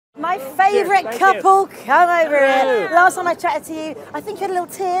My favourite couple, come over here. Last time I chatted to you, I think you had a little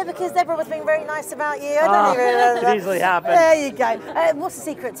tear because Deborah was being very nice about you. I don't even remember. It easily happens. There you go. What's the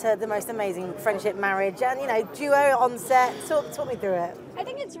secret to the most amazing friendship, marriage, and duo on set? Talk me through it. I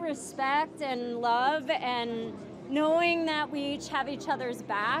think it's respect and love and knowing that we each have each other's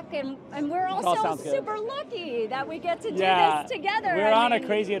back, and we're also super lucky that we get to do this together. We're on a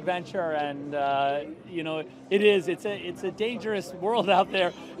crazy adventure, and it's a dangerous world out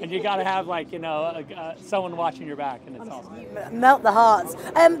there, and you got to have someone watching your back, and it's awesome. Melt the hearts.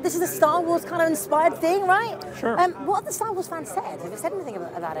 This is a Star Wars kind of inspired thing, right? Sure. What have the Star Wars fans said? Have they said anything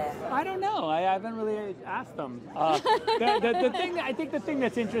about it? I don't know. I haven't really asked them. The thing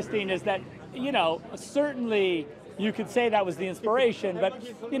that's interesting is that certainly you could say that was the inspiration, but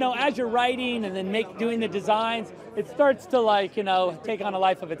as you're writing and then doing the designs, it starts to take on a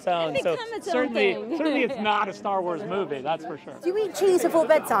life of its own. So certainly it's not a Star Wars movie, that's for sure. Do you eat cheese before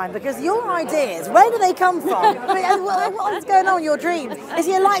bedtime? Because your ideas, where do they come from? What is going on in your dreams? Is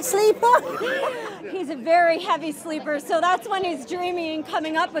he a light sleeper? He's a very heavy sleeper, so that's when he's dreaming and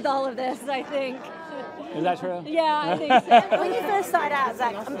coming up with all of this, I think. Is that true? Yeah, I think so. When you first started out,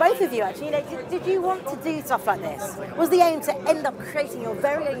 Zack, and both of you actually, did you want to do stuff like this? Was the aim to end up creating your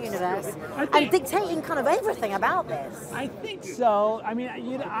very own universe and dictating kind of everything about this? I think so. I mean,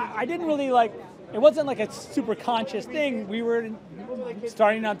 I didn't really it wasn't like a super conscious thing. We were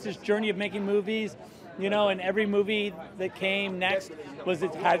starting on this journey of making movies, and every movie that came next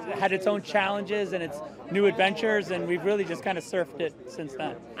had its own challenges and its new adventures, and we've really just kind of surfed it since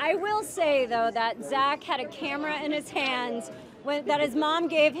then. I will say, though, that Zack had a camera in his hands that his mom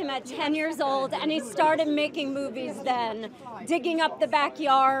gave him at 10 years old, and he started making movies then, digging up the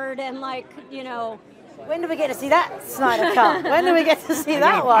backyard and When do we get to see that Snyder cut? When do we get to see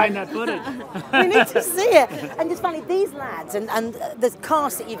that one? Find that footage. We need to see it. And it's funny, these lads and the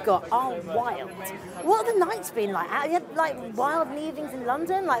cast that you've got are wild. What have the nights been like? Have you had wild evenings in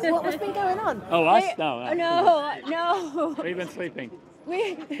London? What's been going on? Oh, us? No. No. We've been sleeping.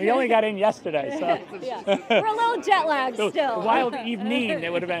 We only got in yesterday, so. Yeah. We're a little jet lagged still. Wild evening,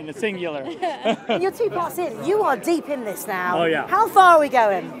 it would have been the singular. You're 2 parts in. You are deep in this now. Oh, yeah. How far are we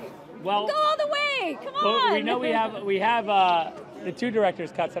going? Well, go all the way. Come on. Well, we know we have the 2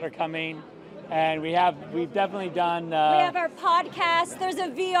 director's cuts that are coming, and we've definitely done. We have our podcast. There's a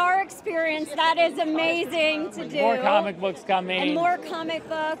VR experience that is amazing to do. More comic books coming. And more comic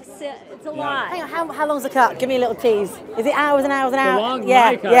books. It's a lot. Hang on, how long's the cut? Give me a little tease. Is it hours and hours and hours? The long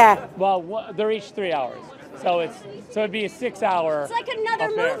cut. Yeah. Well, they're each 3 hours. So it'd be a 6-hour. It's like another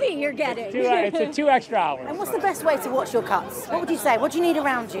movie you're getting. It's a 2 extra hours. And what's the best way to watch your cuts? What would you say? What do you need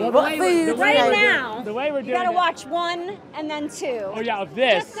around you? Well, what food? Right now, the way we're doing you gotta watch 1 and then 2. Oh yeah, of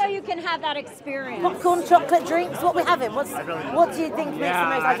this. Just so you can have that experience. Popcorn, chocolate, drinks. What we having? What do you think makes the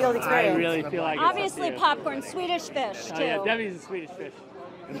most ideal experience? I really feel like obviously popcorn, Swedish Fish too. Oh yeah, Debbie's a Swedish Fish.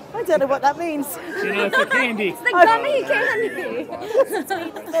 I don't know what that means. It's a candy. It's the gummy candy.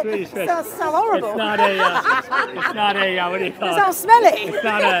 Swedish Fish. Sounds horrible. It's not a, what do you call it? It sounds smelly. It's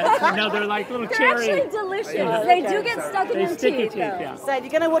not no, they're like little cherry. They're actually delicious. They do get stuck in your teeth. Yeah. So if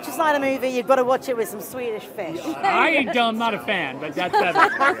you're going to watch a Snyder movie, you've got to watch it with some Swedish Fish. I'm not a fan, but that's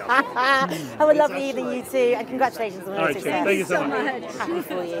Have a lovely evening, you two, and congratulations on your success. Thank you so much. Happy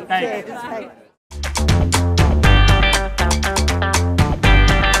for you. Thanks. Cheers.